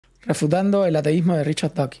refutando el ateísmo de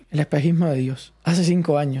Richard Dawkins, el espejismo de Dios. Hace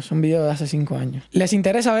 5 años, un video de hace 5 años. ¿Les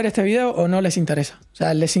interesa ver este video o no les interesa? O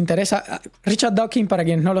sea, ¿les interesa? Richard Dawkins, para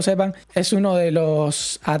quienes no lo sepan, es uno de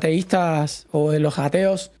los ateístas o de los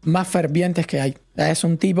ateos más fervientes que hay. Es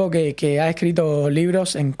un tipo que ha escrito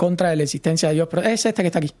libros en contra de la existencia de Dios. Pero es este que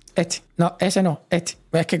está aquí. Este. No, ese no. Este.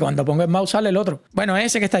 Es que cuando pongo el mouse sale el otro. Bueno,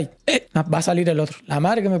 ese que está ahí. No, va a salir el otro. La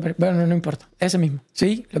madre que me... Bueno, no importa. Ese mismo.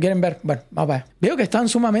 ¿Sí? ¿Lo quieren ver? Bueno, vamos a ver. Veo que están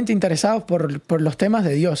sumamente interesados por los temas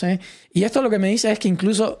de Dios, ¿eh? Y esto lo que me dice es que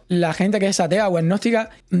incluso la gente que es atea o agnóstica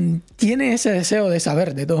tiene ese deseo de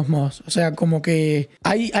saber, de todos modos. O sea, como que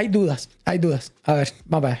hay dudas. Hay dudas. A ver,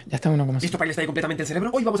 vamos a ver. Ya está uno como así. ¿Listo para que esté completamente el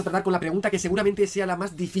cerebro? Hoy vamos a tratar con la pregunta que seguramente sea la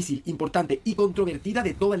más difícil, importante y controvertida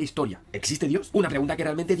de toda la historia. ¿Existe Dios? Una pregunta que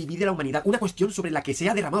realmente divide a la humanidad. Una cuestión sobre la que se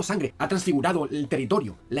ha derramado sangre, ha transfigurado el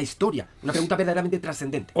territorio, la historia. Una pregunta verdaderamente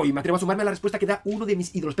trascendente. Hoy me atrevo a sumarme a la respuesta que da uno de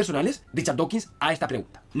mis ídolos personales, Richard Dawkins, a esta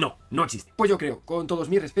pregunta. No, no existe. Pues yo creo, con todos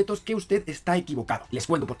mis respetos, que usted está equivocado. Les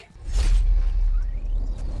cuento por qué.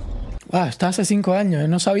 Wow, está hace 5 años.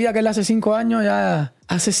 No sabía que él hace 5 años ya...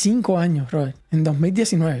 Hace 5 años, Robert. En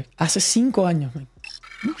 2019. Hace 5 años, man.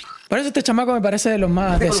 Por eso este chamaco me parece de los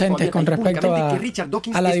más decentes con respecto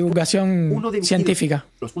a la divulgación científica.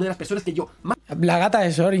 Una de las personas que yo más... La gata de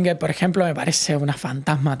Schrödinger, por ejemplo, me parece una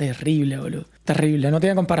fantasma terrible, boludo. Terrible. No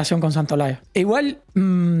tiene comparación con Santaolalla. Igual,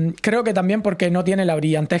 creo que también porque no tiene la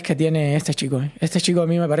brillantez que tiene este chico. Este chico a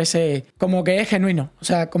mí me parece como que es genuino. O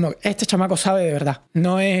sea, como este chamaco sabe de verdad.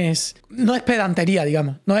 No es pedantería,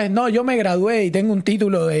 digamos. No, yo me gradué y tengo un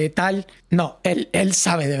título de tal. No, él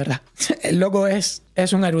sabe de verdad. El loco es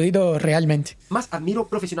un erudito realmente. Más admiro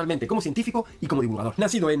profesionalmente como científico y como divulgador.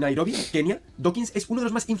 Nacido en Nairobi, Kenia, Dawkins es uno de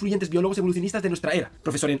los más influyentes biólogos evolucionistas de nuestra era,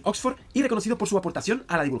 profesor en Oxford y reconocido por su aportación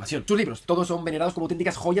a la divulgación. Sus libros, todos son venerados como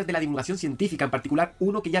auténticas joyas de la divulgación científica, en particular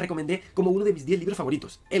uno que ya recomendé como uno de mis 10 libros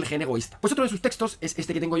favoritos, El gen egoísta. Pues otro de sus textos es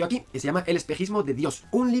este que tengo yo aquí, que se llama El espejismo de Dios.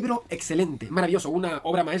 Un libro excelente, maravilloso, una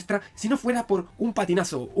obra maestra, si no fuera por un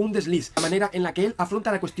patinazo, un desliz, la manera en la que él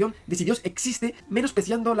afronta la cuestión de si Dios existe,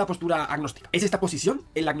 menospreciando la postura agnóstica. ¿Es esta posición,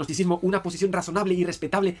 el agnosticismo, una posición razonable y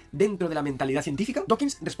respetable dentro de la mentalidad científica?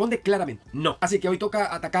 Dawkins responde claramente, no. Así que hoy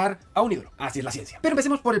toca atacar a un ídolo. Así es la ciencia. Pero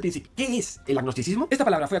empecemos por el principio. ¿Qué es el agnosticismo? Esta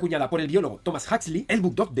palabra fue acuñada por el biólogo Thomas Huxley, el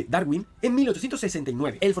Bulldog de Darwin, en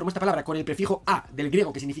 1869. Él formó esta palabra con el prefijo a del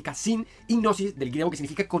griego, que significa sin, y gnosis del griego, que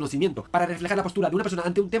significa conocimiento, para reflejar la postura de una persona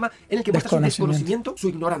ante un tema en el que muestra su desconocimiento, su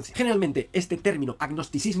ignorancia. Generalmente, este término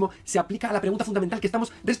agnosticismo se aplica a la pregunta fundamental que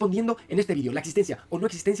estamos respondiendo en este vídeo, la existencia o no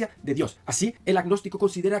existencia de Dios. Así, el agnóstico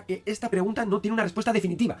considera que esta pregunta no tiene una respuesta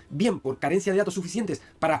definitiva, bien por carencia de datos suficientes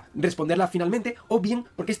para responderla finalmente, o bien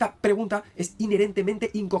porque esta pregunta es inherentemente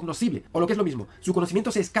incognoscible, o lo que es lo mismo, su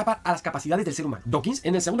conocimiento se escapa a las capacidades del ser humano. Dawkins,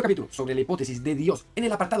 en el segundo capítulo sobre la hipótesis de Dios, en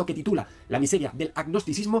el apartado que titula La miseria del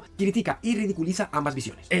agnosticismo, critica y ridiculiza ambas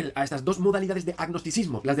visiones. Él a estas dos modalidades de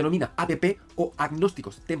agnosticismo las denomina APP o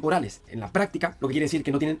agnósticos temporales en la práctica, lo que quiere decir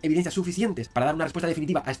que no tienen evidencias suficientes para dar una respuesta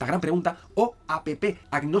definitiva a esta gran pregunta, o APP,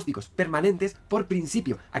 agnósticos permanentes por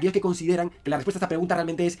principio, aquellos que consideran que la respuesta a esta pregunta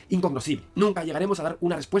realmente es incognoscible. Nunca llegaremos a dar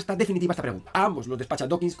una respuesta definitiva a esta pregunta. A ambos los despacha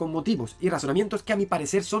Dawkins con motivos y razonamientos que a mi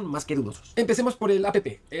parecer son más que dudosos. Empecemos por el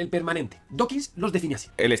APP, el permanente. Dawkins los define así.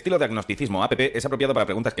 El estilo de agnosticismo APP es apropiado para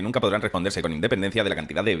preguntas que nunca podrán responderse con independencia de la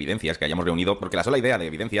cantidad de evidencias que hayamos reunido, porque la sola idea de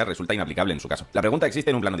evidencia resulta inaplicable en su caso. La pregunta existe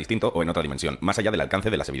en un plano distinto o en otra dimensión, más allá del alcance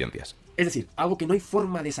de las evidencias. Es decir, algo que no hay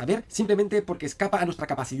forma de saber simplemente porque escapa a nuestra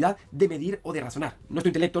capacidad de medir o de razonar. Nuestro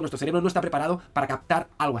intelecto, nuestro cerebro no está preparado para captar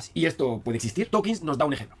algo así. ¿Y esto puede existir? Dawkins nos da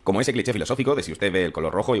un ejemplo. Como ese cliché filosófico de si usted ve el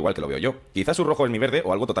color rojo igual que lo veo yo. Quizás su rojo es mi verde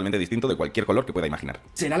o algo totalmente distinto de cualquier color que pueda imaginar.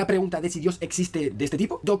 ¿Será la pregunta de si Dios existe de este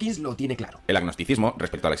tipo? Dawkins lo tiene claro. El agnosticismo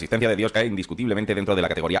respecto a la existencia de Dios cae indiscutiblemente dentro de la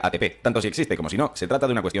categoría ATP. Tanto si existe como si no, se trata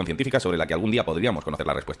de una cuestión científica sobre la que algún día podríamos conocer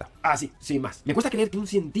la respuesta. Así, sin más. Me cuesta creer que un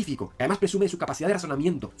científico, que además presume de su capacidad de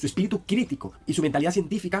razonamiento, su espíritu crítico y su mentalidad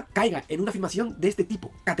científica, caiga en una afirmación de este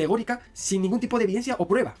tipo, categórica, sin ningún tipo de evidencia o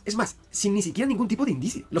prueba. Es más, sin ni siquiera ningún tipo de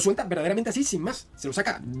indicio. Lo suelta verdaderamente así, sin más. Se lo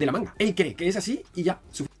saca de la manga. Él cree que es así y ya.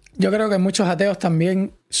 Yo creo que muchos ateos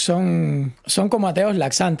también son como ateos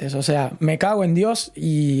laxantes. O sea, me cago en Dios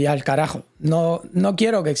y al carajo. No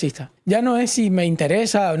quiero que exista. Ya no es si me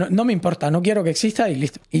interesa, no me importa. No quiero que exista y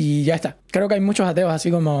listo. Y ya está. Creo que hay muchos ateos así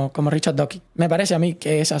como Richard Dawkins. Me parece a mí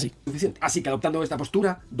que es así. Suficiente. Así que adoptando esta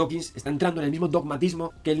postura, Dawkins está entrando en el mismo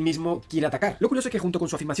dogmatismo que él mismo quiere atacar. Lo curioso es que junto con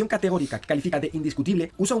su afirmación categórica que califica de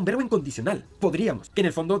indiscutible, usa un verbo incondicional. Podríamos, que en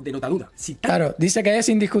el fondo denota duda. Si claro, dice que es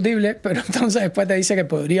indiscutible, pero entonces después te dice que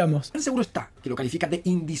podríamos. ¿Tan seguro está que lo califica de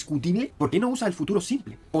indiscutible, ¿por qué no usa el futuro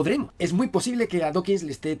simple? Podremos. Es muy posible que a Dawkins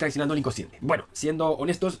le esté traicionando el inconsciente. Bueno, siendo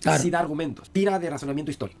honestos, sí da argumentos, tira de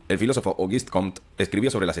razonamiento histórico. El filósofo Auguste Comte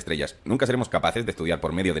escribió sobre las estrellas: nunca seremos capaces de estudiar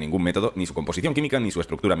por medio de ningún método ni su composición química ni su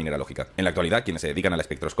estructura mineralógica. En la actualidad, quienes se dedican a la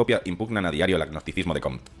espectroscopia impugnan a diario el agnosticismo de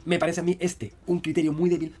Comte. Me parece a mí un criterio muy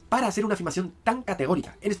débil para hacer una afirmación tan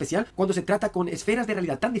categórica, en especial cuando se trata con esferas de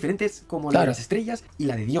realidad tan diferentes como la de las estrellas y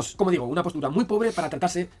la de Dios. Como digo, una postura muy pobre para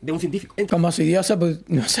tratarse de un científico. Como si Dios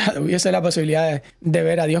hubiese la posibilidad de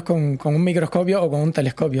ver a Dios con un microscopio o con un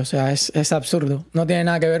telescopio. O sea, es absurdo. No tiene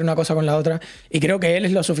nada que ver una cosa con la otra. Y creo que él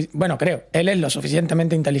es él es lo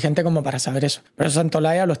suficientemente inteligente como para saber eso. Pero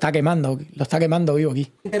Santaolalla lo está quemando vivo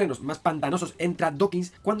aquí. En terrenos más pantanosos entra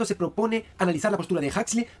Dawkins cuando se propone analizar la postura de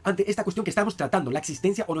Huxley ante esta cuestión que estamos tratando, la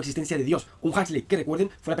existencia o no existencia de Dios. Un Huxley que, recuerden,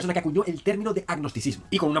 fue la persona que acuñó el término de agnosticismo,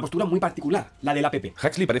 y con una postura muy particular, la del APP.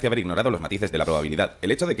 Huxley parece haber ignorado los matices de la probabilidad.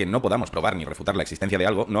 El hecho de que no podamos probar ni refutar la existencia de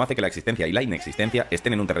algo no hace que la existencia y la inexistencia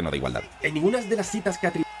estén en un terreno de igualdad. En ninguna de las citas que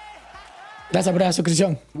Gracias por la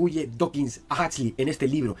suscripción. atribuye Dawkins a Huxley en este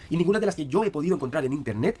libro, y ninguna de las que yo he podido encontrar en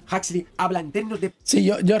internet, Huxley habla en términos de... Sí,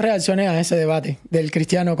 yo reaccioné a ese debate del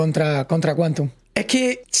cristiano contra Quantum. Es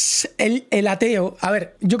que el ateo... A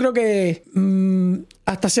ver, yo creo que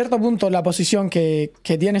hasta cierto punto la posición que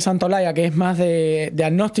tiene Santaolalla, que es más de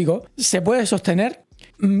agnóstico, se puede sostener.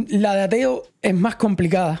 La de ateo es más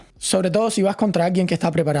complicada, sobre todo si vas contra alguien que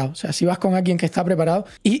está preparado. O sea, si vas con alguien que está preparado.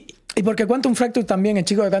 Y porque Quantum Fracture también, el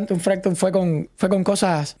chico de Quantum Fracture fue con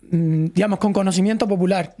cosas, digamos, con conocimiento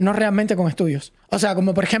popular, no realmente con estudios. O sea,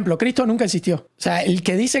 como por ejemplo, Cristo nunca existió. O sea, el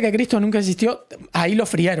que dice que Cristo nunca existió, ahí lo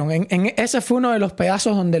frieron. Ese fue uno de los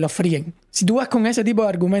pedazos donde lo fríen. Si tú vas con ese tipo de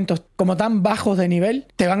argumentos como tan bajos de nivel,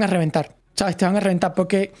 te van a reventar. ¿Sabes? Te van a reventar,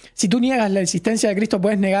 porque si tú niegas la existencia de Cristo,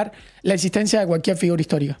 puedes negar la existencia de cualquier figura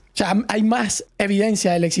histórica. O sea, hay más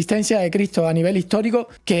evidencia de la existencia de Cristo a nivel histórico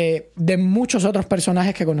que de muchos otros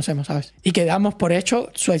personajes que conocemos, ¿sabes? Y que damos por hecho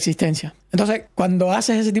su existencia. Entonces, cuando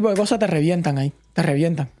haces ese tipo de cosas, te revientan ahí. Te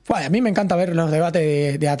revientan. Bueno, a mí me encanta ver los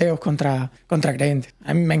debates de ateos contra creyentes.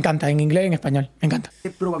 A mí me encanta, en inglés y en español. Me encanta.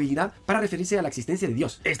 Probabilidad para referirse a la existencia de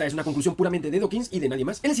Dios. Esta es una conclusión puramente de Dawkins y de nadie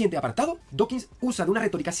más. En el siguiente apartado, Dawkins usa de una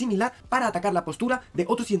retórica similar para atacar la postura de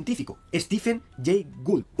otro científico, Stephen Jay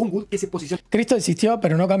Gould. Un Gould que se posiciona... Cristo existió,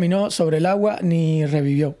 pero no caminó sobre el agua ni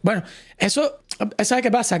revivió. Bueno, eso... ¿Sabes qué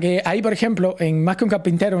pasa? Que ahí, por ejemplo, en Más que un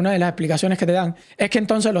carpintero, una de las explicaciones que te dan es que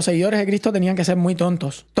entonces los seguidores de Cristo tenían que ser muy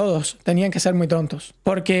tontos. Todos tenían que ser muy tontos.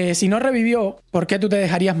 Porque si no revivió, ¿por qué tú te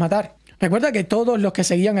dejarías matar? Recuerda que todos los que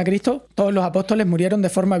seguían a Cristo, todos los apóstoles murieron de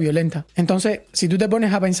forma violenta. Entonces, si tú te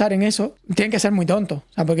pones a pensar en eso, tienen que ser muy tontos.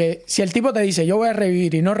 O sea, porque si el tipo te dice, yo voy a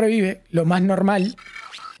revivir y no revive, lo más normal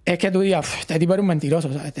es que tú digas, este tipo era un mentiroso,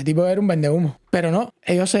 o sea, este tipo era un vendehumo. Pero no,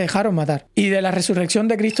 ellos se dejaron matar. Y de la resurrección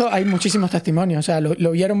de Cristo hay muchísimos testimonios, o sea,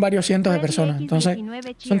 lo vieron varios cientos de personas. Entonces,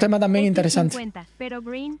 es un tema también interesante. Pero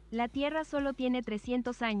Green, la Tierra solo tiene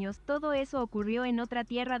 300 años, todo eso ocurrió en otra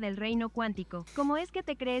Tierra del reino cuántico. ¿Cómo es que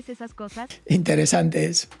te crees esas cosas? Interesante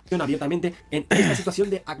eso. Abiertamente en esta situación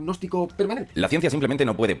de agnóstico permanente. La ciencia simplemente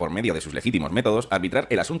no puede, por medio de sus legítimos métodos, arbitrar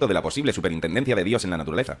el asunto de la posible superintendencia de Dios en la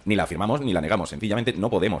naturaleza. Ni la afirmamos ni la negamos, sencillamente no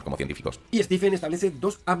podemos como científicos. Y Stephen establece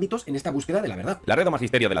dos ámbitos en esta búsqueda de la verdad. La red o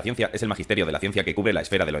magisterio de la ciencia es el magisterio de la ciencia que cubre la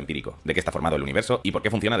esfera de lo empírico, de qué está formado el universo y por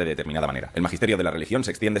qué funciona de determinada manera. El magisterio de la religión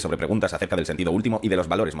se extiende sobre preguntas acerca del sentido último y de los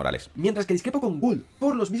valores morales. Mientras que discrepo con Gould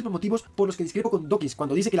por los mismos motivos por los que discrepo con Dawkins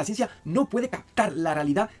cuando dice que la ciencia no puede captar la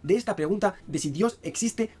realidad de esta pregunta de si Dios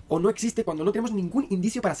existe o no existe cuando no tenemos ningún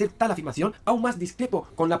indicio para hacer tal afirmación, aún más discrepo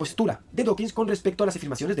con la postura de Dawkins con respecto a las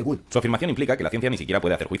afirmaciones de Gould. Su afirmación implica que la ciencia ni siquiera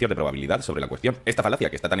puede hacer juicios de probabilidad sobre la cuestión. Esta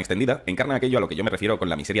falacia, que está tan extendida, encarna aquello a lo que yo me refiero con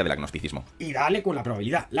la miseria del agnosticismo. Y dale con la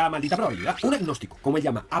probabilidad, la maldita probabilidad. Un agnóstico, como él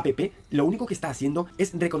llama APP, lo único que está haciendo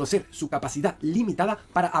es reconocer su capacidad limitada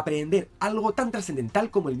para aprehender algo tan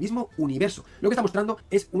trascendental como el mismo universo. Lo que está mostrando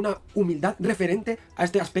es una humildad referente a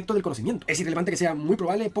este aspecto del conocimiento. Es irrelevante que sea muy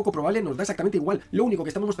probable, poco probable, nos da exactamente igual. Lo único que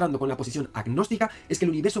estamos mostrando con la posición agnóstica es que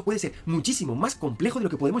el universo puede ser muchísimo más complejo de lo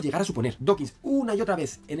que podemos llegar a suponer. Dawkins, una y otra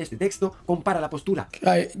vez en este texto, compara la postura.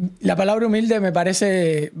 La palabra humilde me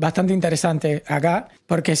parece bastante interesante acá,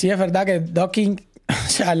 porque sí es verdad que Dawkins, o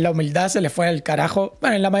sea, la humildad se le fue al carajo.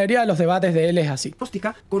 Bueno, en la mayoría de los debates de él es así.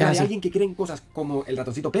 Con la de alguien que cree en cosas como el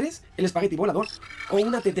ratoncito Pérez, el espagueti volador o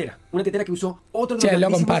una tetera que usó otro de los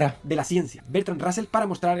grandísimos de la ciencia, Bertrand Russell, para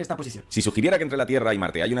mostrar esta posición. Si sugiriera que entre la Tierra y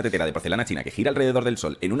Marte hay una tetera de porcelana china que gira alrededor del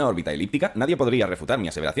Sol en una órbita elíptica, nadie podría refutar mi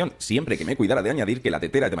aseveración, siempre que me cuidara de añadir que la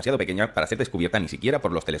tetera es demasiado pequeña para ser descubierta ni siquiera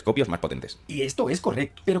por los telescopios más potentes. Y esto es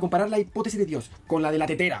correcto, pero comparar la hipótesis de Dios con la de la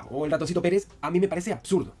tetera o el ratoncito Pérez a mí me parece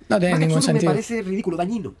absurdo. No tiene ningún sentido. Me parece ridículo ridículo,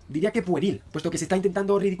 dañino, diría que pueril, puesto que se está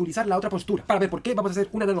intentando ridiculizar la otra postura. Para ver por qué, vamos a hacer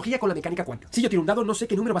una analogía con la mecánica cuántica. Si yo tiro un dado, no sé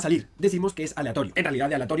qué número va a salir. Decimos que es aleatorio. En realidad,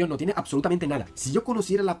 de aleatorio no tiene absolutamente nada. Si yo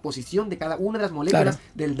conociera la posición de cada una de las moléculas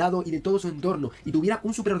del dado y de todo su entorno, y tuviera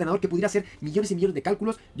un superordenador que pudiera hacer millones y millones de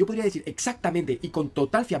cálculos, yo podría decir exactamente y con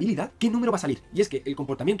total fiabilidad qué número va a salir. Y es que el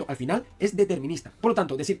comportamiento al final es determinista. Por lo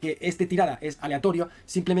tanto, decir que esta tirada es aleatorio,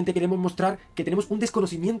 simplemente queremos mostrar que tenemos un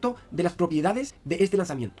desconocimiento de las propiedades de este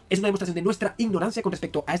lanzamiento. Es una demostración de nuestra ignorancia con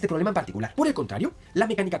respecto a este problema en particular. Por el contrario, la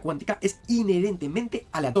mecánica cuántica es inherentemente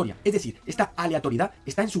aleatoria. Es decir, esta aleatoriedad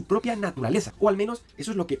está en su propia naturaleza, o al menos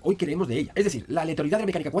eso es lo que hoy creemos de ella. Es decir, la aleatoriedad de la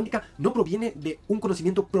mecánica cuántica no proviene de un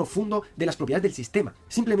conocimiento profundo de las propiedades del sistema.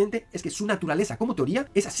 Simplemente es que su naturaleza como teoría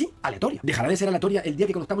es así, aleatoria. ¿Dejará de ser aleatoria el día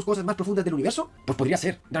que conozcamos cosas más profundas del universo? Pues podría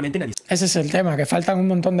ser. Realmente nadie sabe. Ese es el tema, que faltan un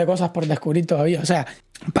montón de cosas por descubrir todavía. O sea,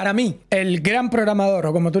 para mí, el gran programador,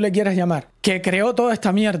 o como tú le quieras llamar, que creó toda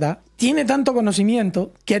esta mierda, tiene tanto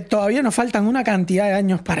conocimiento que todavía nos faltan una cantidad de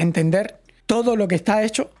años para entender todo lo que está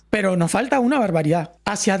hecho, pero nos falta una barbaridad.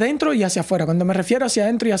 Hacia adentro y hacia afuera. Cuando me refiero hacia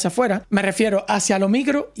adentro y hacia afuera, me refiero hacia lo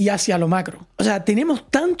micro y hacia lo macro. O sea, tenemos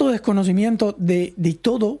tanto desconocimiento de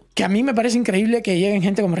todo que a mí me parece increíble que lleguen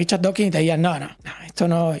gente como Richard Dawkins y te digan, no, esto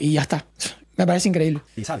no, y ya está. Me parece increíble.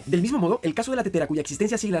 Y sabe. Del mismo modo, el caso de la tetera, cuya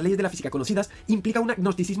existencia sigue las leyes de la física conocidas, implica un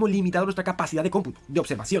agnosticismo limitado a nuestra capacidad de cómputo, de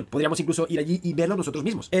observación. Podríamos incluso ir allí y verlo nosotros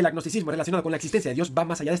mismos. El agnosticismo relacionado con la existencia de Dios va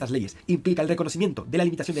más allá de estas leyes. Implica el reconocimiento de la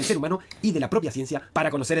limitación del ser humano y de la propia ciencia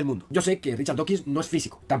para conocer el mundo. Yo sé que Richard Dawkins no es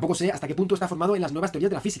físico. Tampoco sé hasta qué punto está formado en las nuevas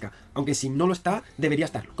teorías de la física, aunque si no lo está, debería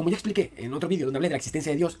estarlo. Como ya expliqué en otro vídeo donde hablé de la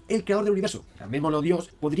existencia de Dios, el creador del universo, llamémoslo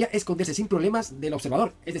Dios, podría esconderse sin problemas del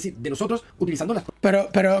observador, es decir, de nosotros, utilizando las... Pero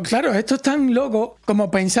claro, esto es tan loco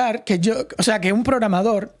como pensar que que un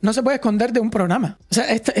programador no se puede esconder de un programa. O sea,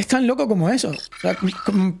 es tan loco como eso. O sea,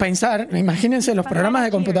 como pensar, imagínense los programas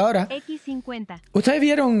de computadora. X50. Ustedes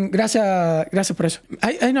vieron, gracias por eso.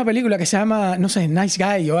 Hay una película que se llama, no sé, Nice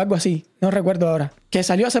Guy o algo así. No recuerdo ahora. Que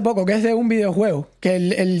salió hace poco, que es de un videojuego. Que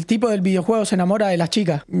el tipo del videojuego se enamora de las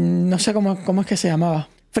chicas. No sé cómo es que se llamaba.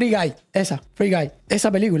 Free Guy.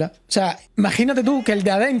 Esa película. O sea, imagínate tú que el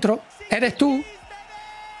de adentro eres tú.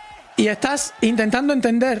 Y estás intentando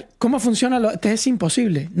entender cómo funciona te es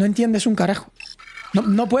imposible. No entiendes un carajo.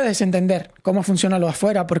 No puedes entender cómo funciona lo de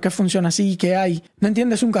afuera, por qué funciona así, qué hay. No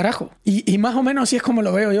entiendes un carajo. Y más o menos así es como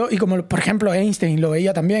lo veo yo. Y como, por ejemplo, Einstein lo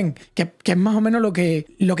veía también. Que es más o menos lo que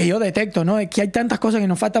yo detecto, ¿no? Es que hay tantas cosas que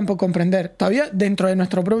nos faltan por comprender. Todavía dentro de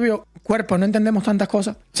nuestro propio cuerpo no entendemos tantas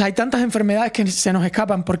cosas. O sea, hay tantas enfermedades que se nos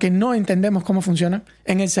escapan porque no entendemos cómo funcionan.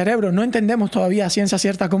 En el cerebro no entendemos todavía a ciencia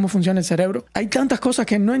cierta cómo funciona el cerebro. Hay tantas cosas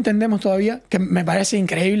que no entendemos todavía que me parece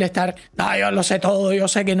increíble estar... No, yo lo sé todo, yo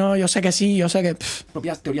sé que no, yo sé que sí, yo sé que...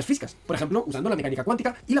 propias teorías físicas, por ejemplo, usando la mecánica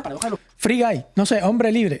cuántica y la paradoja de los... Free Guy, no sé,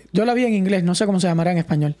 hombre libre. Yo la vi en inglés, no sé cómo se llamará en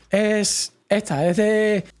español. Es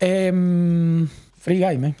de... Free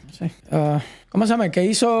Guy, man. No sé. ¿Cómo se llama? El que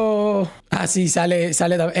hizo... Ah, sí, sale... Esta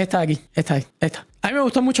de aquí. Esta. A mí me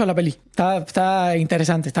gustó mucho la peli. Está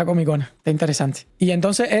interesante, está comicona, está interesante. Y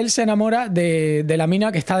entonces él se enamora de la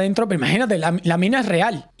mina que está dentro, pero imagínate, la mina es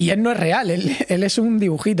real. Y él no es real, él es un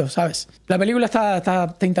dibujito, ¿sabes? La película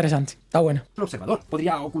está interesante, está buena. El observador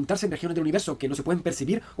podría ocultarse en regiones del universo que no se pueden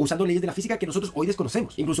percibir o usando leyes de la física que nosotros hoy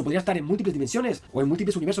desconocemos. Incluso podría estar en múltiples dimensiones o en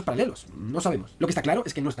múltiples universos paralelos. No sabemos. Lo que está claro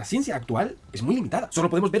es que nuestra ciencia actual es muy limitada. Solo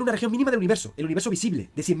podemos ver una región mínima del universo, el universo visible,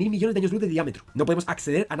 de 100.000 millones de años luz de diámetro. No podemos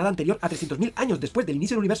acceder a nada anterior a 300.000 años después del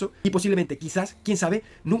inicio del universo y posiblemente, quizás, quién sabe,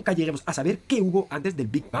 nunca lleguemos a saber qué hubo antes del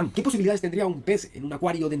Big Bang. ¿Qué posibilidades tendría un pez en un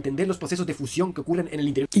acuario de entender los procesos de fusión que ocurren en el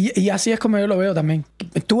interior? Y así es como yo lo veo también.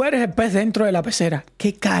 Tú eres el pez dentro de la pecera.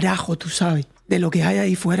 ¿Qué carajo tú sabes de lo que hay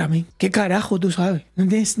ahí fuera, men? ¿Qué carajo tú sabes? No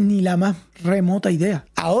tienes ni la más remota idea.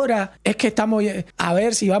 Ahora es que estamos a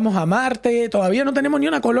ver si vamos a Marte. Todavía no tenemos ni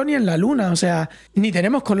una colonia en la Luna. O sea, ni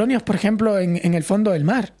tenemos colonias, por ejemplo, en el fondo del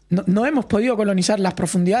mar. No hemos podido colonizar las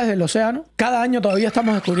profundidades del océano. Cada año todavía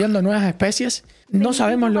estamos descubriendo nuevas especies. No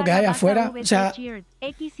sabemos lo que hay afuera. O sea...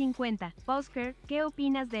 X50. Oscar, ¿qué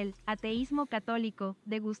opinas del ateísmo católico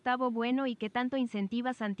de Gustavo Bueno y que tanto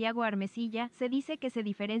incentiva Santiago Armesilla? Se dice que se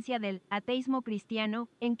diferencia del ateísmo cristiano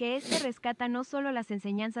en que este rescata no solo las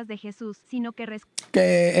enseñanzas de Jesús, sino que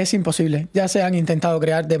es imposible. Ya se han intentado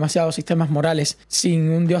crear demasiados sistemas morales sin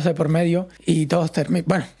un Dios de por medio y todos terminan...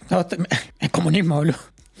 Bueno, el comunismo, boludo.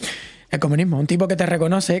 El comunismo, un tipo que te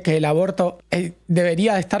reconoce que el aborto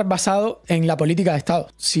debería estar basado en la política de Estado.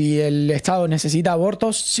 Si el Estado necesita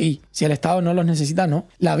abortos, sí. Si el Estado no los necesita, no.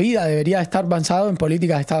 La vida debería estar basado en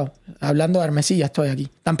política de Estado. Hablando de Hermesilla, estoy aquí.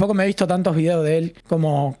 Tampoco me he visto tantos videos de él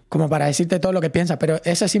como para decirte todo lo que piensa, pero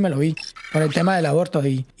ese sí me lo vi por el tema del aborto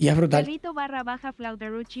y es brutal.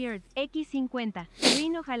 Flauteruchiert, X50.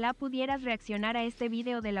 Rin, ojalá pudieras reaccionar a este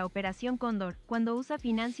video de la Operación Cóndor, cuando USA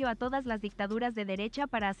financió a todas las dictaduras de derecha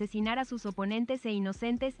para asesinar a sus oponentes e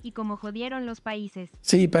inocentes y cómo jodieron los países.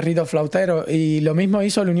 Sí, perrito flautero. Y lo mismo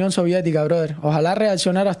hizo la Unión Soviética, brother. Ojalá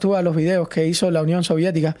reaccionaras tú a los videos que hizo la Unión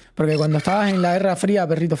Soviética, porque cuando estabas en la Guerra Fría,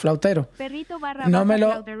 perrito flautero, no me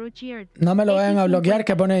lo vayan a bloquear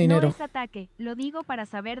que pone dinero. No es ataque, lo digo para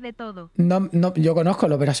saber de todo. No, yo conozco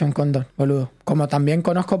la Operación Cóndor, boludo. Como también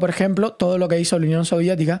conozco, por ejemplo, todo lo que hizo la Unión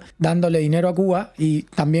Soviética dándole dinero a Cuba, y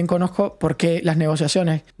también conozco por qué las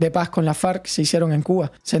negociaciones de paz con la FARC se hicieron en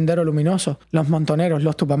Cuba. Sendero Luminoso, los montoneros,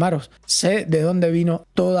 los tupamaros. Sé de dónde vino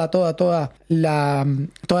toda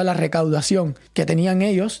la recaudación que tenían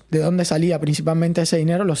ellos, de dónde salía principalmente ese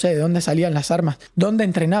dinero, lo sé, de dónde salían las armas, dónde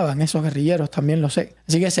entrenaban esos guerrilleros, también lo sé.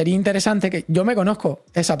 Así que sería interesante que yo me conozco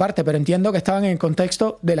esa parte, pero entiendo que estaban en el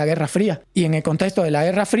contexto de la Guerra Fría. Y en el contexto de la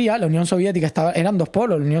Guerra Fría, la Unión Soviética eran dos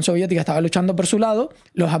polos. La Unión Soviética estaba luchando por su lado,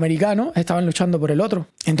 los americanos estaban luchando por el otro.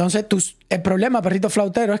 Entonces, el problema, perrito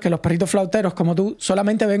flautero, es que los perritos flauteros como tú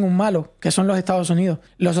solamente ven un malo, que son los Estados Unidos.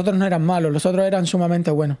 Los otros no eran malos, los otros eran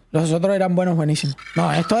sumamente buenos. Los otros eran buenos, buenísimos.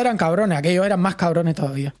 No, estos eran cabrones, aquellos eran más cabrones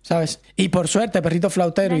todavía, ¿sabes? Y por suerte, perrito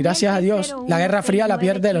flautero, y gracias a Dios, la Guerra Fría la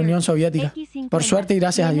pierde la Unión Soviética. Por suerte y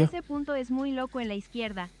gracias a Dios. Ese punto es muy loco en la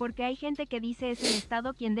izquierda, porque hay gente que dice es el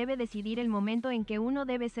Estado quien debe decidir el momento en que uno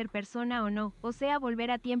debe ser persona o no, o sea,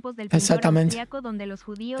 volver a tiempos del pintor austriaco donde los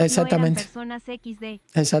judíos no eran personas XD.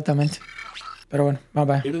 Exactamente. Pero bueno, vamos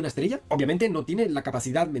a ver. ¿El de una estrella? Obviamente no tiene la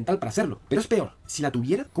capacidad mental para hacerlo. Pero es peor, si la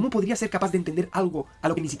tuviera, ¿cómo podría ser capaz de entender algo a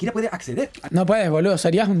lo que ni siquiera puede acceder? No puedes, boludo,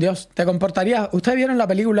 serías un dios. Te comportarías... ¿Ustedes vieron la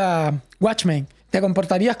película Watchmen? Te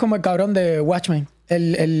comportarías como el cabrón de Watchmen.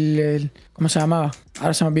 ¿Cómo se llamaba?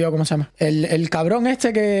 Ahora se me olvidó cómo se llama. El cabrón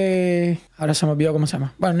este que... Ahora se me olvidó cómo se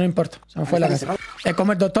llama. Bueno, no importa. Se me fue la cabeza. Es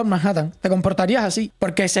como el Doctor Manhattan. Te comportarías así.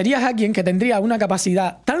 Porque serías alguien que tendría una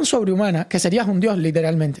capacidad tan sobrehumana que serías un dios,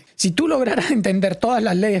 literalmente. Si tú lograras entender todas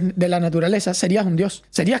las leyes de la naturaleza, serías un dios.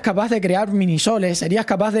 Serías capaz de crear minisoles. Serías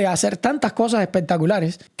capaz de hacer tantas cosas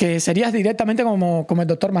espectaculares que serías directamente como el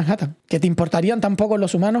Doctor Manhattan. Que te importarían tan poco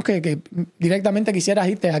los humanos que directamente quisieras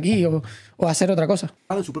irte aquí o hacer otra cosa.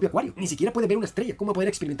 En su propio acuario. Ni siquiera puede ver una estrella. ¿Cómo poder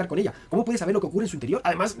experimentar con ella? ¿Cómo puede saber lo que ocurre en su interior?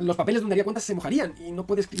 Además, los papeles donde haría cuentas se mojarían y no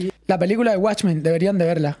puede escribir. La película de Watchmen, deberían de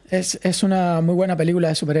verla. Es una muy buena película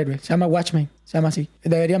de superhéroes. Se llama Watchmen, se llama así.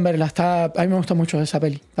 Deberían verla. A mí me gusta mucho esa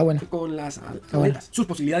peli. Está buena. Con las aletas. Sus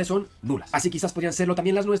posibilidades son nulas. Así quizás podrían serlo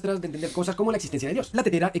también las nuestras de entender cosas como la existencia de Dios. La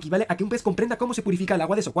tetera equivale a que un pez comprenda cómo se purifica el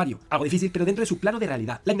agua de su acuario. Algo difícil, pero dentro de su plano de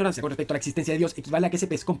realidad. La ignorancia con respecto a la existencia de Dios equivale a que ese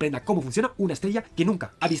pez comprenda cómo funciona una estrella que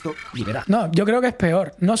nunca ha visto liberar. No, yo creo que es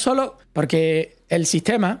peor. No solo porque el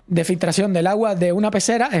sistema de filtración del agua de una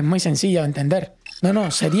pecera es muy sencillo de entender.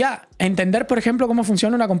 No, sería entender, por ejemplo, cómo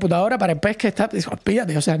funciona una computadora para el pez que está...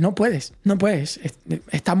 Olvídate, o sea, no puedes.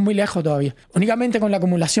 Estás muy lejos todavía. Únicamente con la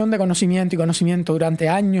acumulación de conocimiento y conocimiento durante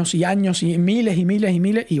años y años y miles y miles y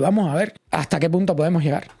miles, y vamos a ver hasta qué punto podemos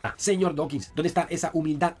llegar. Señor Dawkins, ¿dónde está esa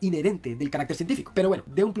humildad inherente del carácter científico? Pero bueno,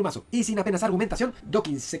 de un plumazo y sin apenas argumentación,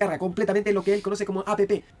 Dawkins se carga completamente lo que él conoce como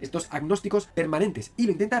APP, estos agnósticos permanentes, y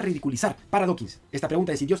lo intenta ridiculizar. Para Dawkins, esta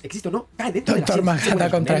pregunta de si Dios existe o no cae dentro de la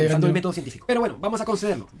ciencia usando el método científico. Pero bueno, vamos a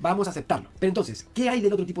concederlo, vamos a aceptarlo. Pero entonces, ¿qué hay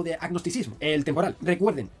del otro tipo de agnosticismo? El temporal.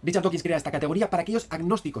 Recuerden, Richard Dawkins crea esta categoría para aquellos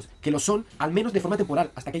agnósticos que lo son, al menos de forma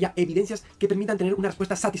temporal, hasta que haya evidencias que permitan tener una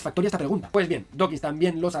respuesta satisfactoria a esta pregunta. Pues bien, Dawkins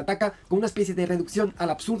también los ataca con una especie de reducción al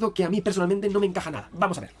absurdo que a mí personalmente no me encaja nada.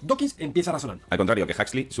 Vamos a ver. Dawkins empieza razonando. Al contrario que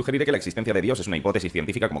Huxley, sugeriré que la existencia de Dios es una hipótesis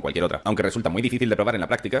científica como cualquier otra. Aunque resulta muy difícil de probar en la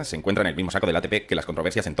práctica, se encuentra en el mismo saco del ATP que las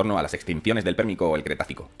controversias en torno a las extinciones del Pérmico o el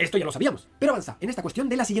Cretácico. Esto ya lo sabíamos, pero avanza en esta cuestión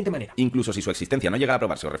de la siguiente manera. Incluso si su existencia no llega a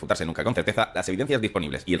probarse o refutarse nunca con certeza, las evidencias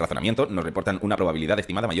disponibles y el razonamiento nos reportan una probabilidad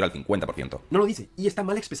estimada mayor al 50%. No lo dice, y está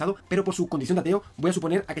mal expresado, pero por su condición de ateo, voy a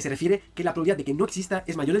suponer a que se refiere que la probabilidad de que no exista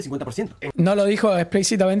es mayor del 50%. No lo dijo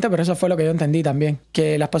explícitamente, pero eso fue lo que yo entendí también.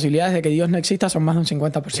 Que las posibilidades de que Dios no exista son más de un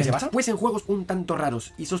 50%. ¿Qué se basa? Pues en juegos un tanto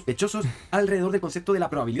raros y sospechosos alrededor del concepto de la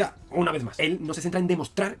probabilidad. Una vez más, él no se centra en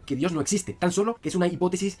demostrar que Dios no existe, tan solo que es una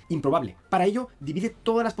hipótesis improbable. Para ello, divide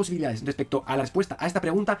todas las posibilidades respecto a la respuesta a esta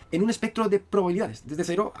pregunta en un espectro de probabilidades, desde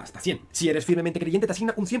 0 hasta 100. Si eres firmemente creyente, te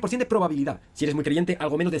asigna un 100% de probabilidad. Si eres muy creyente,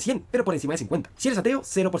 algo menos de 100, pero por encima de 50. Si eres ateo,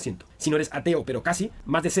 0%. Si no eres ateo, pero casi,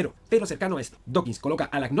 más de 0, pero cercano a esto. Dawkins coloca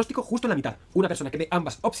al agnóstico justo en la mitad, una persona que ve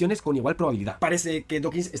ambas opciones con igual probabilidad. Parece que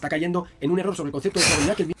Dawkins está cayendo en un error sobre el concepto de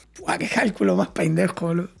probabilidad que el mismo... ¡Fua, qué cálculo más pendejo,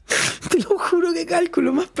 boludo! Te lo juro, qué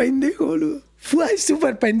cálculo más pendejo, boludo. ¡Fua, es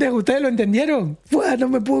súper pendejo! ¿Ustedes lo entendieron? ¡Fua, no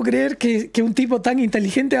me puedo creer que un tipo tan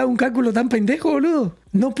inteligente haga un cálculo tan pendejo, boludo!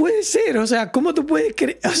 No puede ser, o sea, ¿cómo tú puedes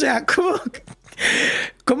creer? O sea,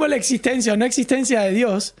 ¿cómo la existencia o no existencia de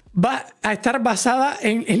Dios va a estar basada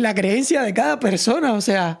en la creencia de cada persona? O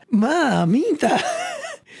sea, mamita.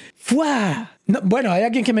 ¡Fua! No, bueno, hay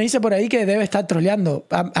alguien que me dice por ahí que debe estar troleando.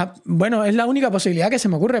 Bueno, es la única posibilidad que se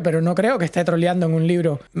me ocurre, pero no creo que esté troleando en un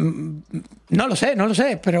libro. No lo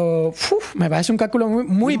sé, pero me parece un cálculo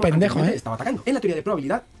muy pendejo, ¿eh? Estaba atacando. En la teoría de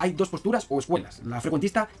probabilidad hay dos posturas o escuelas, la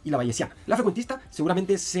frecuentista y la bayesiana. La frecuentista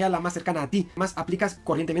seguramente sea la más cercana a ti, más aplicas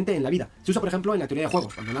corrientemente en la vida. Se usa, por ejemplo, en la teoría de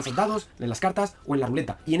juegos, cuando lanzas dados, en las cartas o en la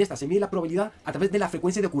ruleta. Y en esta se mide la probabilidad a través de la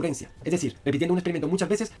frecuencia de ocurrencia. Es decir, repitiendo un experimento muchas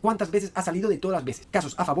veces, cuántas veces ha salido de todas las veces.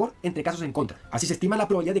 Casos a favor entre casos en contra. Así se estima la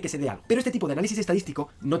probabilidad de que se dé algo. Pero este tipo de análisis estadístico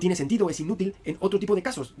no tiene sentido, es inútil en otro tipo de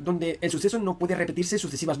casos, donde el suceso no puede repetirse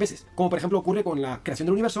sucesivas veces, como por ejemplo ocurre con la creación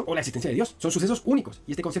del universo o la existencia de Dios. Son sucesos únicos,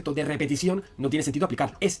 y este concepto de repetición no tiene sentido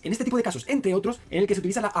aplicarlo. Es en este tipo de casos, entre otros, en el que se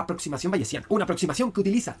utiliza la aproximación bayesiana, una aproximación que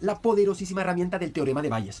utiliza la poderosísima herramienta del teorema de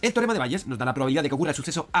Bayes. El teorema de Bayes nos da la probabilidad de que ocurra el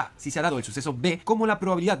suceso A si se ha dado el suceso B, como la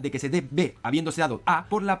probabilidad de que se dé B habiéndose dado A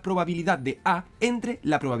por la probabilidad de A entre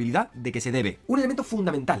la probabilidad de que se dé B. Un elemento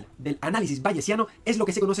fundamental del análisis bayesiano es lo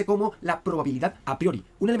que se conoce como la probabilidad a priori,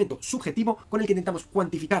 un elemento subjetivo con el que intentamos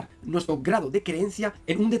cuantificar nuestro grado de creencia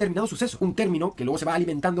en un determinado suceso, un término que luego se va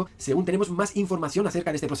alimentando según tenemos más información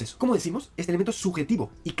acerca de este proceso. Como decimos, este elemento es subjetivo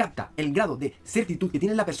y capta el grado de certitud que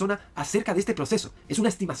tiene la persona acerca de este proceso. Es una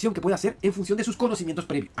estimación que puede hacer en función de sus conocimientos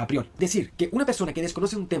previos, a priori. Decir que una persona que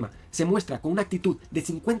desconoce un tema se muestra con una actitud de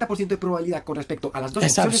 50% de probabilidad con respecto a las dos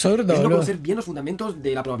opciones, absurdo, es no conocer bien los fundamentos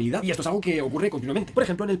de la probabilidad, y esto es algo que ocurre continuamente. Por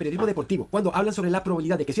ejemplo, en el periodismo deportivo, cuando hablan sobre la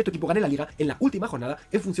probabilidad de que cierto equipo gane la liga en la última jornada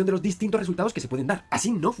en función de los distintos resultados que se pueden dar.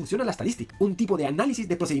 Así no funciona la estadística, un tipo de análisis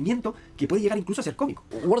de procedimiento que puede llegar incluso a ser cómico.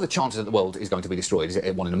 What are the chances that the world is going to be destroyed? Is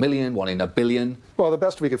it 1 in a million, 1 in a billion? Well, the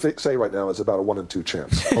best we can say right now is about a 1 in 2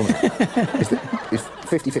 chance. Oh, no. Is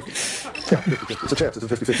 50-50? Yeah, it's a chance. It's a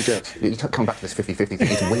 50-50 chance. You come back to this 50-50 thing.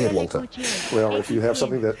 It's weird, Walter. Well, if you have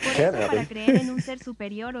something that can happen. Para creer en un ser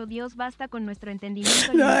superior o Dios basta con nuestro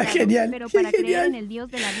entendimiento No, limitado, genial, pero para genial. creer en el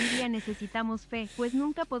Dios de la Biblia necesitamos fe, pues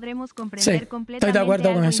nunca podremos comprender Sí, completamente estoy de acuerdo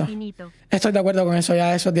con algo eso. infinito. Estoy de acuerdo con eso,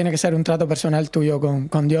 ya eso tiene que ser un trato personal tuyo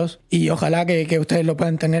con Dios, y ojalá que ustedes lo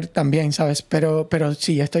puedan tener también, ¿sabes? Pero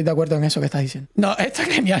sí, estoy de acuerdo en eso que estás diciendo. No, esto es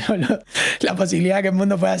genial, ¿no? La posibilidad de que el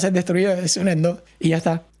mundo pueda ser destruido es un en dos y ya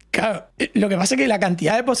está. Claro, lo que pasa es que la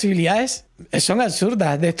cantidad de posibilidades son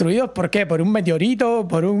absurdas. ¿Destruidos por qué? ¿Por un meteorito?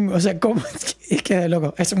 ¿Por un...? O sea, ¿cómo? Es que de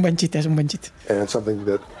loco. Es un buen chiste, es un buen chiste. And something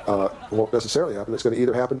that won't necessarily happen. It's going to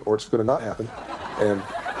either happen or it's going to not happen. And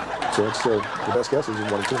so it's the best guess is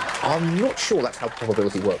 1 in 2. I'm not sure that's how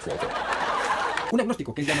probability works, Walter. Un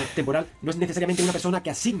agnóstico, que es llama temporal, no es necesariamente una persona que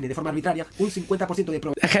asigne de forma arbitraria un 50% de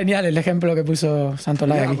probabilidad. Es genial el ejemplo que puso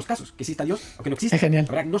Santaolalla En aquí. ambos casos, que exista Dios o que no exista. Es genial.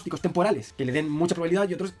 Habrá agnósticos temporales que le den mucha probabilidad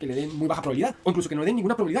y otros que le den muy baja probabilidad, o incluso que no le den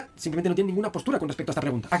ninguna probabilidad, simplemente no tienen ninguna postura con respecto a esta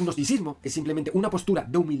pregunta. Agnosticismo es simplemente una postura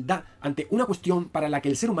de humildad ante una cuestión para la que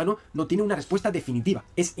el ser humano no tiene una respuesta definitiva.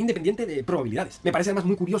 Es independiente de probabilidades. Me parece además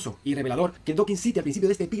muy curioso y revelador que Dawkins cite al principio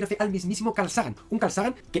de este epígrafe al mismísimo Carl Sagan, un Carl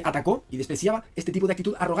Sagan que atacó y despreciaba este tipo de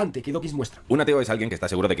actitud arrogante que Dawkins muestra. Un ateo es alguien que está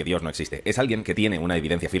seguro de que Dios no existe. Es alguien que tiene una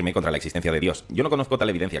evidencia firme contra la existencia de Dios. Yo no conozco tal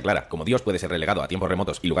evidencia clara. Como Dios puede ser relegado a tiempos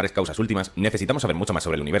remotos y lugares causas últimas, necesitamos saber mucho más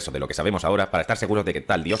sobre el universo de lo que sabemos ahora para estar seguros de que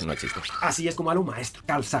tal Dios no existe. Así es como habla un maestro,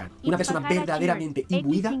 Carl Sagan, una persona verdaderamente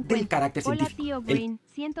imbuida del carácter Hola, científico. tío Green.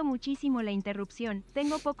 Siento muchísimo la interrupción.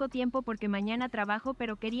 Tengo poco tiempo porque mañana trabajo,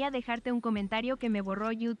 pero quería dejarte un comentario que me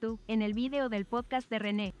borró YouTube. En el vídeo del podcast de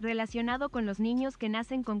René, relacionado con los niños que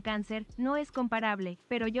nacen con cáncer, no es comparable,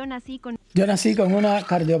 pero yo nací con una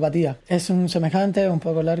cardiopatía. Es un semejante, un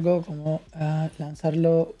poco largo, como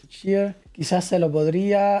lanzarlo sheer. Quizás se lo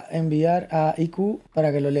podría enviar a IQ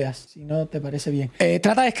para que lo leas, si no te parece bien.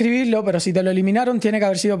 Trata de escribirlo, pero si te lo eliminaron tiene que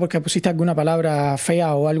haber sido porque pusiste alguna palabra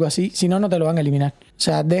fea o algo así. Si no, no te lo van a eliminar. O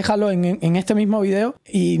sea, déjalo en este mismo video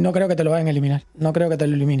y no creo que te lo vayan a eliminar. No creo que te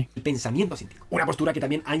lo elimine. El pensamiento científico. Una postura que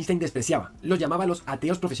también Einstein despreciaba. Los llamaba los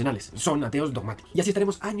ateos profesionales. Son ateos dogmáticos. Y así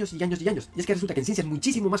estaremos años y años y años. Y es que resulta que en ciencia es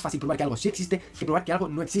muchísimo más fácil probar que algo sí existe que probar que algo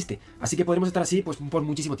no existe. Así que podremos estar así pues por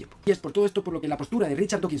muchísimo tiempo. Y es por todo esto por lo que la postura de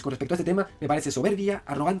Richard Dawkins con respecto a este tema forma me parece soberbia,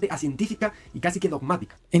 arrogante, científica y casi que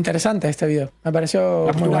dogmática. Interesante este video. Me pareció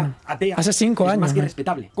La muy postura bueno. atea Hace 5 años. es más que ¿no?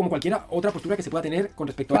 respetable, como cualquier otra postura que se pueda tener con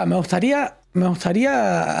respecto a... Me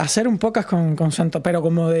gustaría hacer un podcast con Santo, pero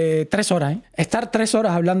como de 3 horas, ¿eh? Estar 3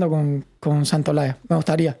 horas hablando con Santaolalla. Me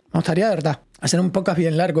gustaría de verdad. Hacer un podcast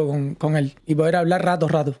bien largo con él y poder hablar rato.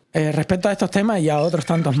 Respecto a estos temas y a otros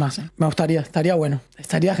tantos más. Me gustaría, estaría bueno.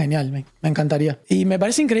 Estaría genial, me encantaría. Y me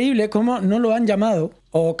parece increíble cómo no lo han llamado,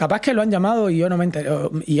 o capaz que lo han llamado y yo no me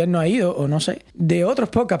entero, y él no ha ido, o no sé, de otros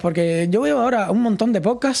podcasts, porque yo veo ahora un montón de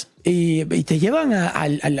podcasts y te llevan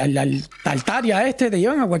al Altaria te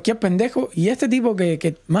llevan a cualquier pendejo, y este tipo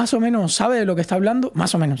que más o menos sabe de lo que está hablando,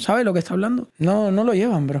 no lo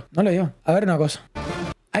llevan, bro, no lo llevan. A ver una cosa.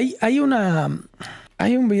 Hay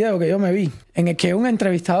un video que yo me vi en el que un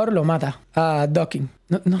entrevistador lo mata a Dawkins.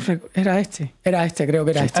 Era este, creo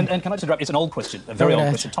que era este. And can I just interrupt? It's an old question, a very old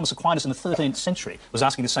question. Thomas Aquinas in the 13th century was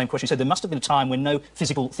asking the same question. He said there must have been a time when no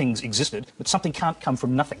physical things existed, but something can't come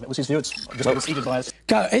from nothing. That was his view. It's just preceded by us.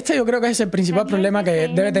 Claro, este yo creo que es el principal problema que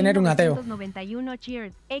debe tener un ateo. 1991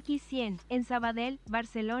 Cheers, X100, en Sabadell,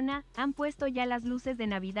 Barcelona, han puesto ya las luces de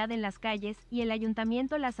Navidad en las calles y el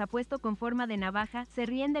ayuntamiento las ha puesto con forma de navaja. Se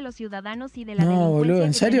ríen de los ciudadanos y de la delincuencia boludo, ¿en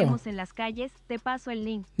que serio? tenemos en las calles. Te paso el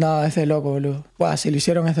link. No, es de loco, boludo. Guau, si lo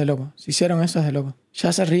hicieron es de loco. Si hicieron eso es de loco.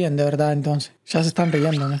 Ya se ríen de verdad entonces. Ya se están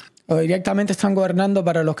riendo, ¿no? O directamente están gobernando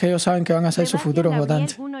para los que ellos saben que van a ser sus futuros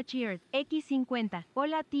votantes. X50.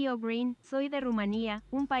 Hola tío Green, soy de Rumanía,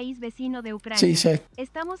 un país vecino de Ucrania. Sí, sé.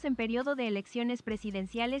 Estamos en periodo de elecciones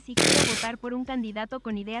presidenciales y quiero votar por un candidato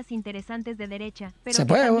con ideas interesantes de derecha, pero ¿Se que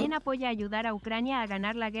puede? también apoya a ayudar a Ucrania a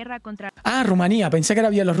ganar la guerra contra... Ah, Rumanía, pensé que era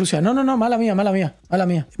Bielorrusia. No, mala mía.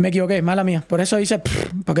 Me equivoqué, mala mía. Por eso hice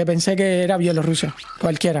porque pensé que era Bielorrusia.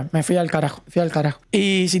 Cualquiera, me fui al carajo.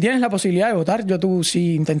 Y si tienes la posibilidad de votar, tú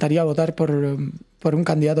sí intentaría votar por un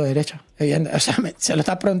candidato de derecha. O sea, se lo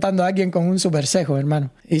estás preguntando a alguien con un super cejo,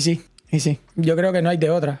 hermano. Y sí. Yo creo que no hay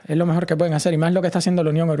de otra. Es lo mejor que pueden hacer y más lo que está haciendo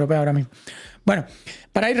la Unión Europea ahora mismo. Bueno,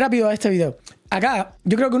 para ir rápido a este video. Acá,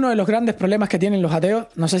 yo creo que uno de los grandes problemas que tienen los ateos,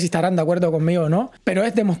 no sé si estarán de acuerdo conmigo o no, pero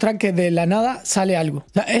es demostrar que de la nada sale algo.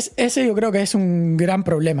 O sea, ese yo creo que es un gran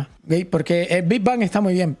problema, ¿okay? Porque el Big Bang está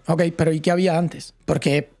muy bien, ok, pero ¿y qué había antes?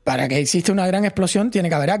 Porque para que exista una gran explosión tiene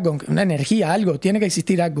que haber algo, una energía, algo, tiene que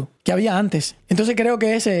existir algo. ¿Qué había antes? Entonces creo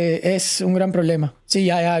que ese es un gran problema. Sí,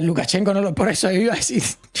 a Lukashenko no lo... Por eso iba a decir...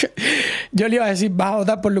 Yo le iba a decir, vas a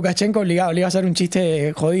votar por Lukashenko obligado, le iba a hacer un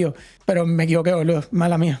chiste jodido. Pero me equivoqué, boludo.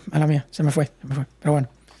 Mala mía. Se me fue. Pero bueno.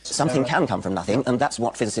 Something can come from nothing, and that's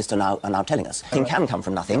what physicists are now telling us. Something can come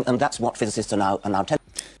from nothing, and that's what physicists are now telling us.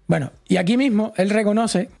 Bueno, y aquí mismo él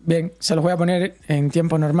reconoce, bien, se los voy a poner en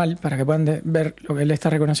tiempo normal para que puedan ver lo que él está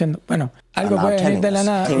reconociendo. Bueno, algo puede venir de la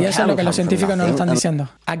nada y eso es lo que los científicos nos están diciendo.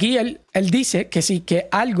 Aquí él dice que sí, que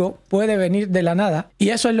algo puede venir de la nada y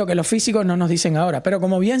eso es lo que los físicos no nos dicen ahora. Pero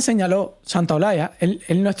como bien señaló Santaolalla,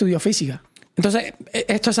 él no estudió física. Entonces,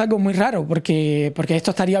 esto es algo muy raro porque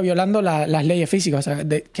esto estaría violando las leyes físicas. O sea,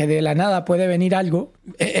 que de la nada puede venir algo,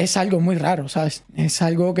 es algo muy raro, ¿sabes? Es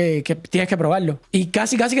algo que tienes que probarlo. Y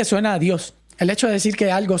casi que suena a Dios. El hecho de decir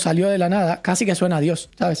que algo salió de la nada, casi que suena a Dios,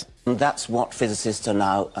 ¿sabes? And that's what physicists are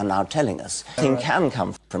now telling us. Something can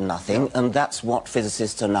come from nothing, and that's what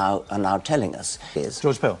physicists are now telling us.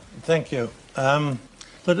 George Pell. Thank you.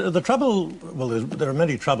 The trouble, well, there are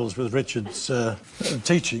many troubles with Richard's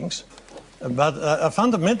teachings. But a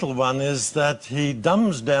fundamental one is that he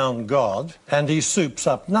dumbs down God and he soups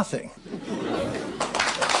up nothing.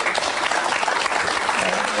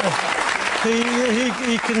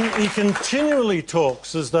 He continually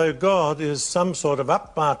talks as though God is some sort of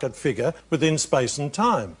upmarket figure within space and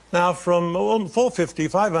time. Now, from 450,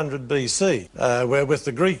 500 BC, where with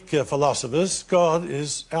the Greek philosophers, God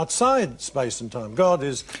is outside space and time. God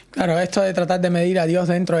is... Claro, esto de tratar de medir a Dios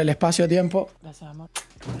dentro del espacio-tiempo... Gracias, amor.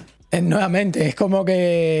 Nuevamente, es como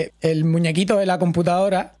que el muñequito de la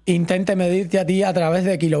computadora intente medirte a ti a través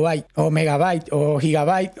de kilobyte o megabyte o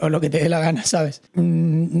gigabyte o lo que te dé la gana, ¿sabes?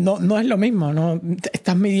 No es lo mismo, ¿no?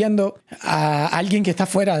 Estás midiendo a alguien que está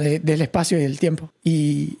fuera del espacio y del tiempo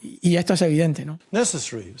y esto es evidente, ¿no?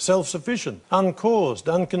 Necessary, self-sufficient, uncaused,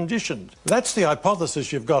 unconditioned. That's the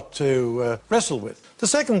hypothesis you've got to wrestle with. The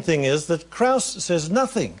second thing is that Krauss says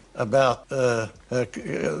nothing about the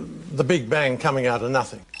Big Bang coming out of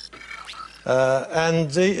nothing.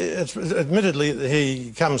 Admittedly,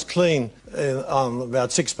 he comes clean on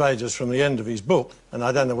about 6 pages from the end of his book, and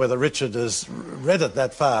I don't know whether Richard has read it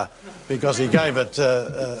that far because he gave it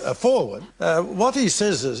a foreword. What he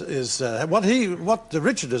says is what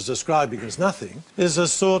Richard is describing as nothing is a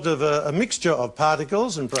sort of a mixture of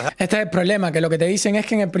particles and perhaps... Este es el problema, que lo que te dicen es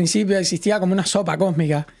que en el principio existía como una sopa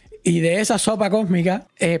cósmica. y de esa sopa cósmica,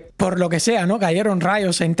 por lo que sea, ¿no? Cayeron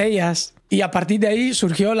rayos, centellas, y a partir de ahí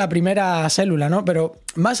surgió la primera célula, ¿no? Pero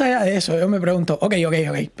más allá de eso, yo me pregunto, ok.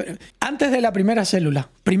 Pero antes de la primera célula,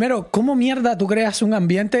 primero, ¿cómo mierda tú creas un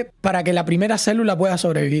ambiente para que la primera célula pueda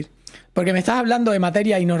sobrevivir? Porque me estás hablando de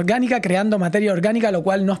materia inorgánica creando materia orgánica, lo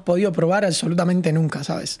cual no has podido probar absolutamente nunca,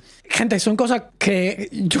 ¿sabes? Gente, son cosas que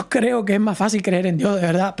yo creo que es más fácil creer en Dios, de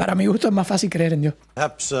verdad. Para mi gusto es más fácil creer en Dios.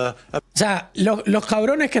 O sea, los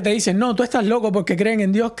cabrones que te dicen, no, tú estás loco porque creen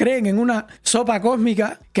en Dios, creen en una sopa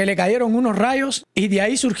cósmica que le cayeron unos rayos y de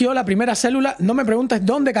ahí surgió la primera célula. No me preguntes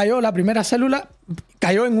dónde cayó la primera célula.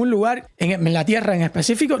 Cayó en un lugar, en la Tierra en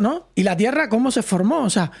específico, ¿no? Y la Tierra, ¿cómo se formó? O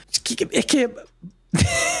sea, es que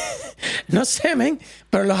no sé, men,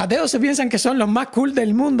 pero los ateos se piensan que son los más cool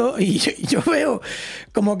del mundo y yo veo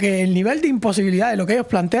como que el nivel de imposibilidad de lo que ellos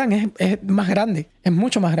plantean es más grande, es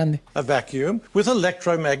mucho más grande. A vacuum with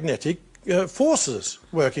electromagnetic forces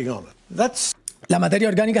working on it. That's... La materia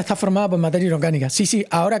orgánica está formada por materia inorgánica. Sí,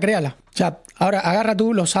 ahora créala. O sea, ahora agarra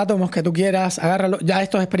tú los átomos que tú quieras, agárralo. Ya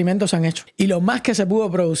estos experimentos se han hecho. Y lo más que se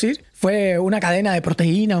pudo producir fue una cadena de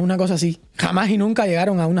proteínas, una cosa así. Jamás y nunca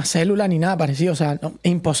llegaron a una célula ni nada parecido. O sea, no,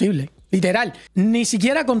 es imposible. Literal. Ni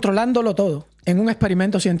siquiera controlándolo todo. En un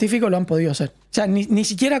experimento científico lo han podido hacer. O sea, ni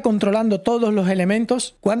siquiera controlando todos los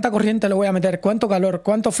elementos, cuánta corriente le voy a meter, cuánto calor,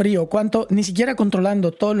 cuánto frío, ni siquiera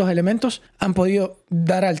controlando todos los elementos han podido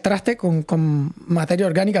dar al traste con materia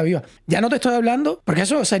orgánica viva. Ya no te estoy hablando, porque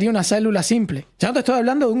eso sería una célula simple. Ya no te estoy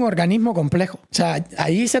hablando de un organismo complejo. O sea,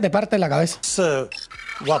 ahí se te parte la cabeza. So,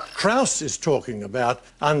 what Krauss is talking about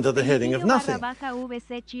under the heading of nothing.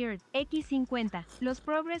 VC Cheered, X50. Los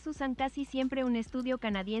progres usan casi siempre un estudio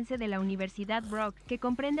canadiense de la Universidad Brock, que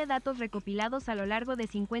comprende datos recopilados a lo largo de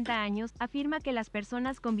 50 años, afirma que las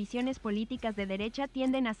personas con visiones políticas de derecha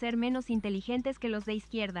tienden a ser menos inteligentes que los de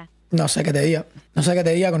izquierda. No sé qué te diga. No sé qué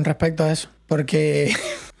te diga con respecto a eso. Porque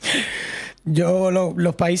yo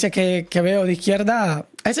los países que veo de izquierda...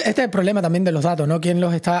 Este es el problema también de los datos, ¿no? ¿Quién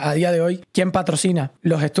los está a día de hoy? ¿Quién patrocina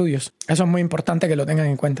los estudios? Eso es muy importante que lo tengan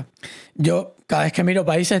en cuenta. Yo, cada vez que miro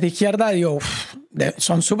países de izquierda, digo,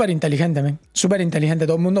 son súper inteligentes, men. Súper inteligentes.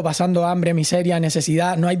 Todo el mundo pasando hambre, miseria,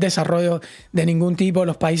 necesidad. No hay desarrollo de ningún tipo.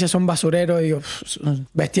 Los países son basureros. Digo, son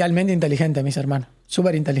bestialmente inteligentes, mis hermanos.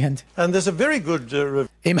 Súper inteligentes. And there's a very good...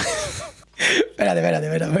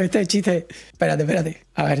 Espérate. Este chiste... Espérate.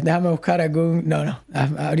 A ver, déjame buscar algún... No.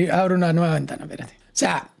 Abro una nueva ventana, espérate. O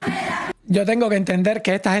sea, yo tengo que entender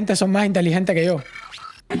que esta gente son más inteligentes que yo.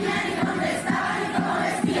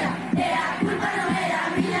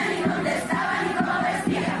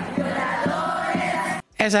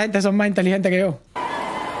 Esa gente son más inteligentes que yo.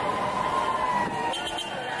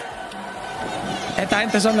 Esta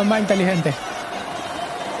gente son los más inteligentes.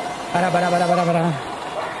 Para.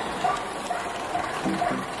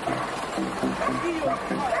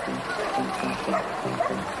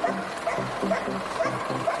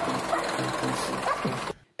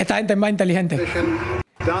 Esta gente es más inteligente.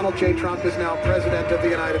 Donald J. Trump is now president of the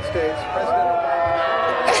United States.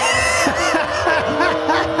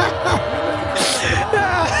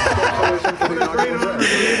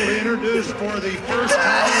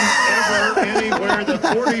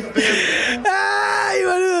 Ay,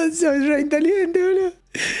 boludo, soy re inteligente, boludo.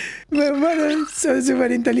 Bueno, son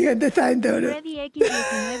súper inteligentes esta gente, boludo. Freddy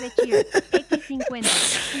X19 Cheers, X50.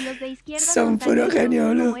 Y los de izquierda son puro genio,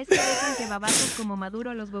 boludo. ¿Cómo es que dejan que babazos como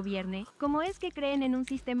Maduro los gobierne? ¿Cómo es que creen en un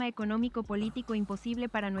sistema económico-político imposible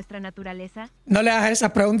para nuestra naturaleza? No le hagas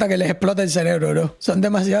esas preguntas que les explota el cerebro, bro. Son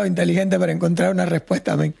demasiado inteligentes para encontrar una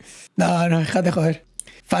respuesta, men. No, déjate joder.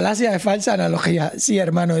 Falacia de falsa analogía. Sí,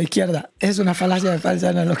 hermano, de izquierda. Es una falacia de falsa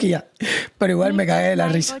analogía. Pero igual me cagué de la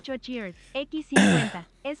risa. X50.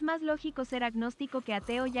 Es más lógico ser agnóstico que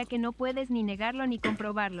ateo, ya que no puedes ni negarlo ni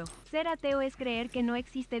comprobarlo. Ser ateo es creer que no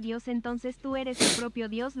existe Dios, entonces tú eres el propio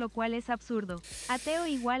Dios, lo cual es absurdo. Ateo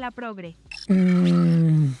igual a progre.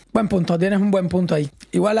 Buen punto, tienes un buen punto ahí.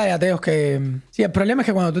 Igual hay ateos que... Sí, el problema es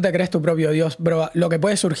que cuando tú te crees tu propio Dios, bro, lo que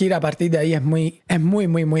puede surgir a partir de ahí es muy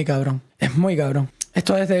cabrón. Es muy cabrón.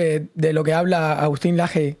 Esto es de lo que habla Agustín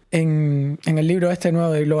Laje en el libro este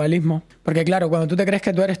nuevo de globalismo. Porque claro, cuando tú te crees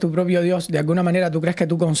que tú eres tu propio Dios, de alguna manera tú crees que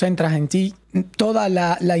tú concentras en ti toda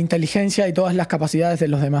la inteligencia y todas las capacidades de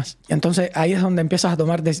los demás. Y entonces ahí es donde empiezas a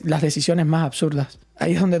tomar las decisiones más absurdas.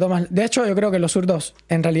 Ahí es donde tomas... De hecho, yo creo que los zurdos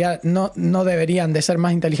en realidad no deberían de ser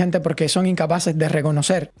más inteligentes porque son incapaces de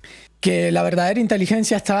reconocer que la verdadera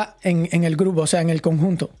inteligencia está en el grupo, o sea, en el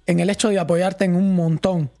conjunto. En el hecho de apoyarte en un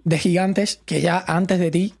montón de gigantes que ya antes de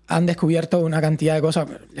ti han descubierto una cantidad de cosas.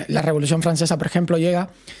 La Revolución Francesa, por ejemplo, llega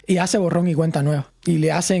y hace borrón y cuenta nueva. Y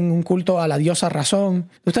le hacen un culto a la diosa razón.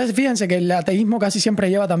 Ustedes fíjense que la ateísmo casi siempre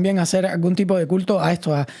lleva también a hacer algún tipo de culto a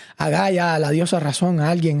esto, a Gaia, a la diosa razón, a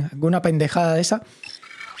alguien, alguna pendejada de esa.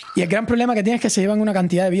 Y el gran problema que tiene es que se llevan una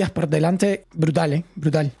cantidad de vidas por delante brutal,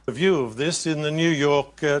 brutal. A view of this in the New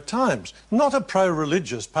York Times, not a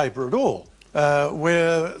pro-religious paper at all,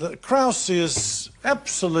 where Krauss is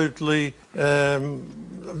absolutely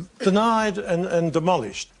denied and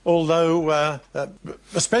demolished, although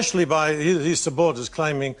especially by his supporters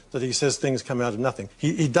claiming that he says things come out of nothing.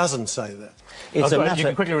 He doesn't say that. It's a matter, you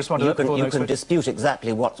can quickly respond to that. You can dispute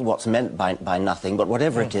exactly what's meant by nothing, but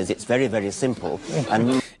whatever it is, it's very, very simple.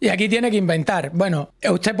 And y aquí tiene que inventar. Bueno,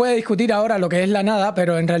 usted puede discutir ahora lo que es la nada,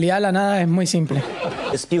 pero en realidad la nada es muy simple.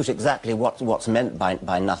 dispute exactly what's meant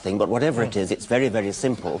by nothing, but whatever it is, it's very, very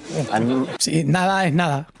simple. And sí, nada es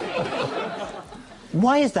nada.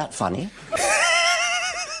 Why is that funny?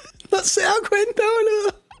 No se da cuenta,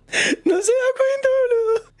 boludo. No se da cuenta,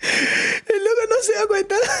 boludo. El loco no se da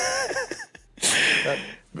cuenta.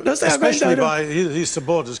 No se da cuenta, especially bro. by his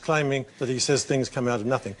supporters claiming that he says things come out of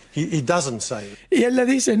nothing. He doesn't say it. Y él le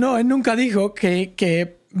dice, no, él nunca dijo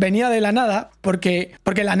que venía de la nada porque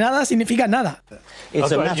la nada significa nada. It's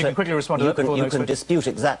a you matter, can quickly respond to that before the you next can one. dispute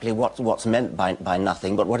exactly what's meant by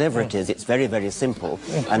nothing, but whatever it is, it's very, very simple.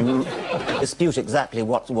 And dispute exactly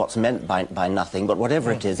what's meant by nothing, but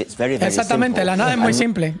whatever it is, it's very, very Exactamente, simple. la nada es muy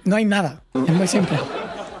simple. No hay nada. Es muy simple.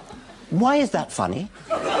 Why is that funny?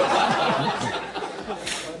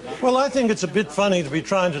 Well, I think it's a bit funny to be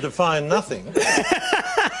trying to define nothing.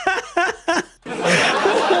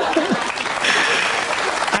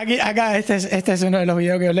 Acá este es uno de los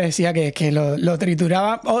videos que yo le decía que lo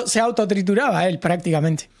trituraba, o se autotrituraba él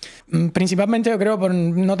prácticamente. Principalmente yo creo por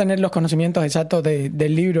no tener los conocimientos exactos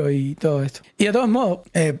del libro y todo esto. Y de todos modos,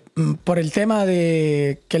 por el tema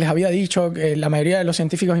de que les había dicho que la mayoría de los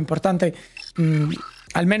científicos importantes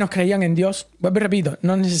al menos creían en Dios. Vuelvo y repito,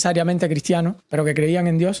 no necesariamente cristianos, pero que creían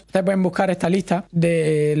en Dios. Ustedes pueden buscar esta lista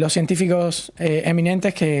de los científicos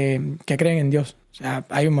eminentes que creen en Dios. O sea,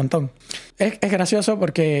 hay un montón. Es gracioso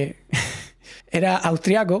porque era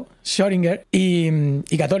austriaco, Schrödinger,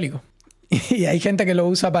 y católico. Y hay gente que lo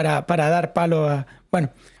usa para dar palo a, bueno,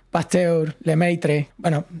 Pasteur, Lemaitre,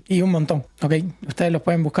 bueno, y un montón, ¿ok? Ustedes los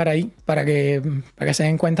pueden buscar ahí para que se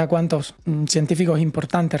den cuenta cuántos científicos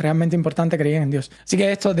importantes, realmente importantes, creían en Dios. Así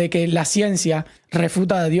que esto de que la ciencia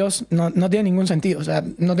refuta a Dios no tiene ningún sentido, o sea,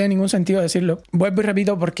 no tiene ningún sentido decirlo. Vuelvo y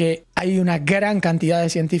repito porque hay una gran cantidad de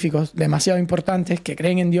científicos demasiado importantes que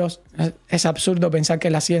creen en Dios. Es absurdo pensar que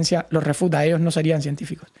la ciencia los refuta, ellos no serían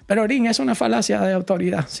científicos. Pero Orin, es una falacia de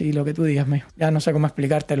autoridad, sí, lo que tú digas, mijo. Ya no sé cómo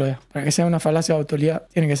explicártelo ya. Para que sea una falacia de autoridad,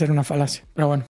 tiene que ser una falacia. Pero bueno.